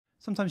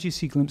Sometimes you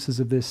see glimpses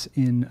of this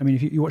in, I mean,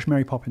 if you watch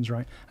Mary Poppins,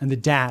 right? And the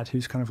dad,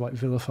 who's kind of like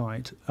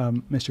vilified,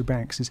 Mr.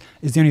 Banks, is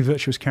the only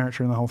virtuous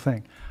character in the whole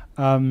thing.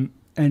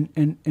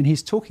 And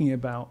he's talking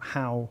about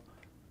how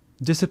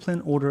discipline,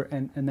 order,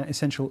 and that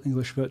essential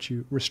English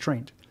virtue,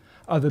 restraint,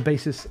 are the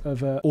basis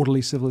of an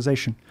orderly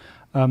civilization.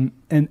 And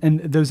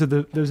those are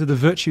the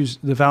virtues,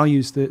 the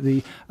values,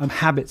 the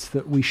habits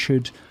that we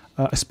should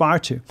aspire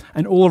to.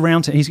 And all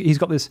around him, he's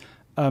got this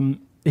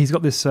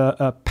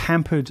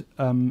pampered,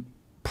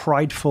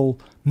 prideful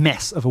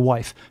mess of a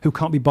wife who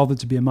can't be bothered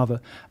to be a mother,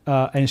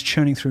 and is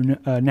churning through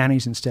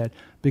nannies instead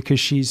because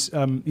she's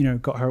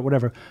got her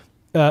whatever.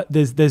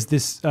 There's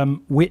this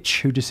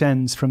witch who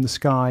descends from the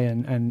sky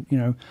and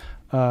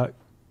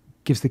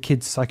gives the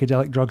kids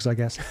psychedelic drugs, I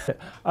guess.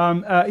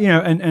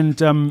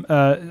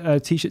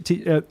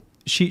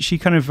 She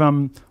kind of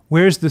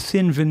wears the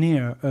thin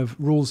veneer of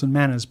rules and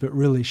manners, but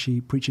really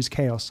she preaches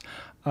chaos.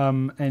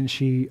 There's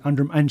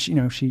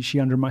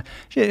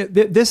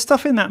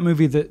stuff in that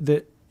movie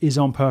that is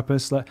on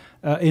purpose. Like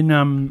in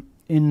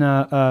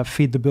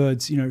Feed the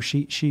Birds,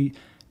 she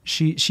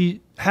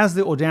has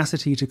the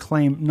audacity to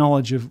claim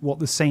knowledge of what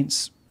the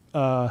saints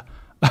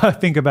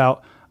think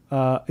about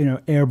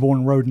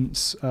airborne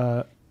rodents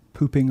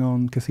pooping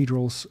on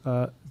cathedrals,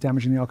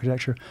 damaging the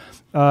architecture.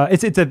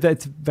 It's a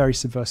very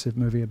subversive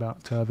movie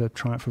about the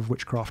triumph of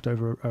witchcraft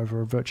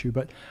over virtue.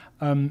 But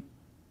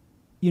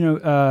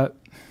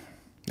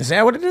is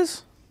that what it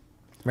is?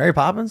 Mary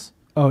Poppins?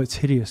 Oh, it's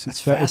hideous. It's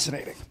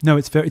fascinating.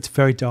 It's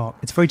very dark.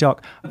 It's very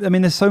dark. I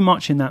mean, there's so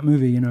much in that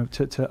movie,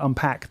 to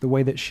unpack the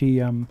way that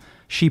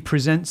she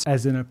presents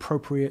as an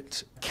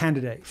appropriate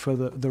candidate for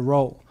the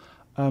role,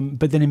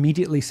 but then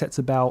immediately sets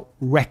about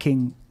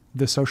wrecking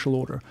the social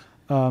order.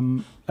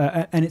 And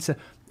it's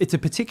a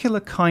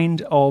particular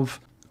kind of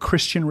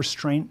Christian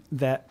restraint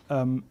that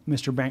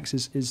Mr. Banks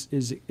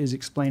is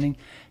explaining.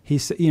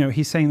 He's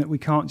saying that we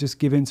can't just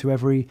give in to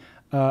every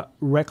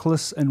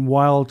reckless and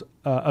wild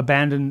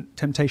abandoned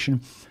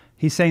temptation.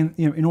 He's saying,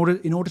 in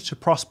order to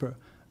prosper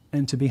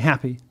and to be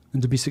happy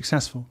and to be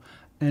successful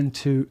and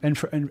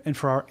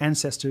for our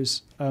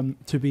ancestors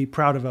to be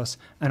proud of us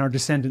and our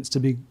descendants to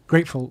be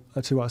grateful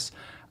to us,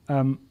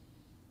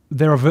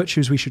 there are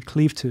virtues we should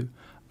cleave to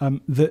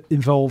that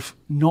involve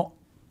not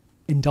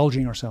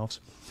indulging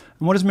ourselves.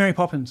 And what does Mary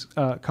Poppins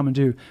come and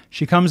do?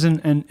 She comes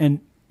and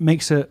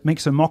makes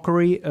a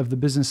mockery of the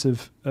business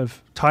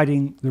of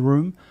tidying the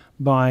room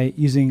by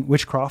using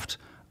witchcraft,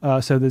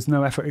 so there's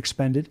no effort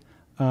expended,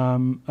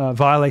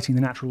 violating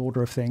the natural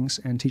order of things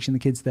and teaching the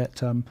kids that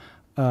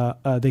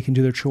they can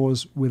do their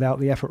chores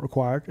without the effort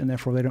required, and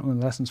therefore they don't learn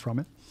lessons from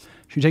it.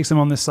 She takes them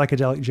on this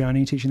psychedelic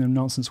journey, teaching them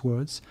nonsense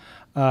words.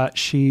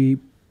 She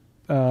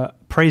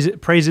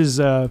praises.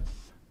 I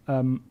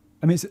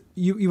mean,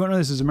 you won't know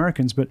this as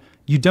Americans, but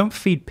you don't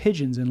feed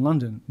pigeons in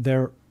London.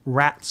 They're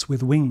rats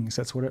with wings.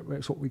 That's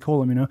what we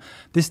call them.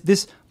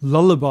 This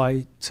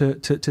lullaby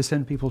to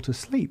send people to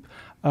sleep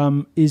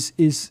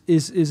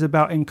is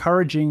about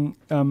encouraging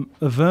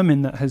a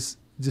vermin that has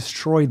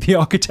destroyed the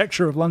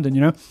architecture of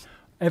London.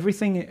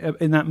 Everything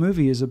in that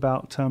movie is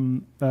about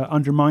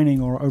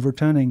undermining or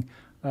overturning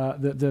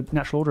the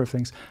natural order of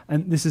things.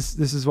 And this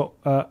is what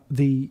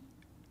the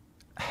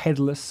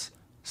headless,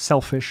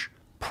 selfish,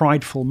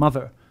 prideful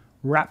mother,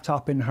 wrapped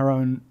up in her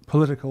own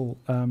political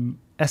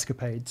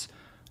escapades,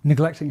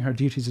 neglecting her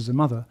duties as a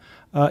mother,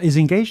 is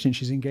engaged in.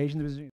 She's engaged in the business.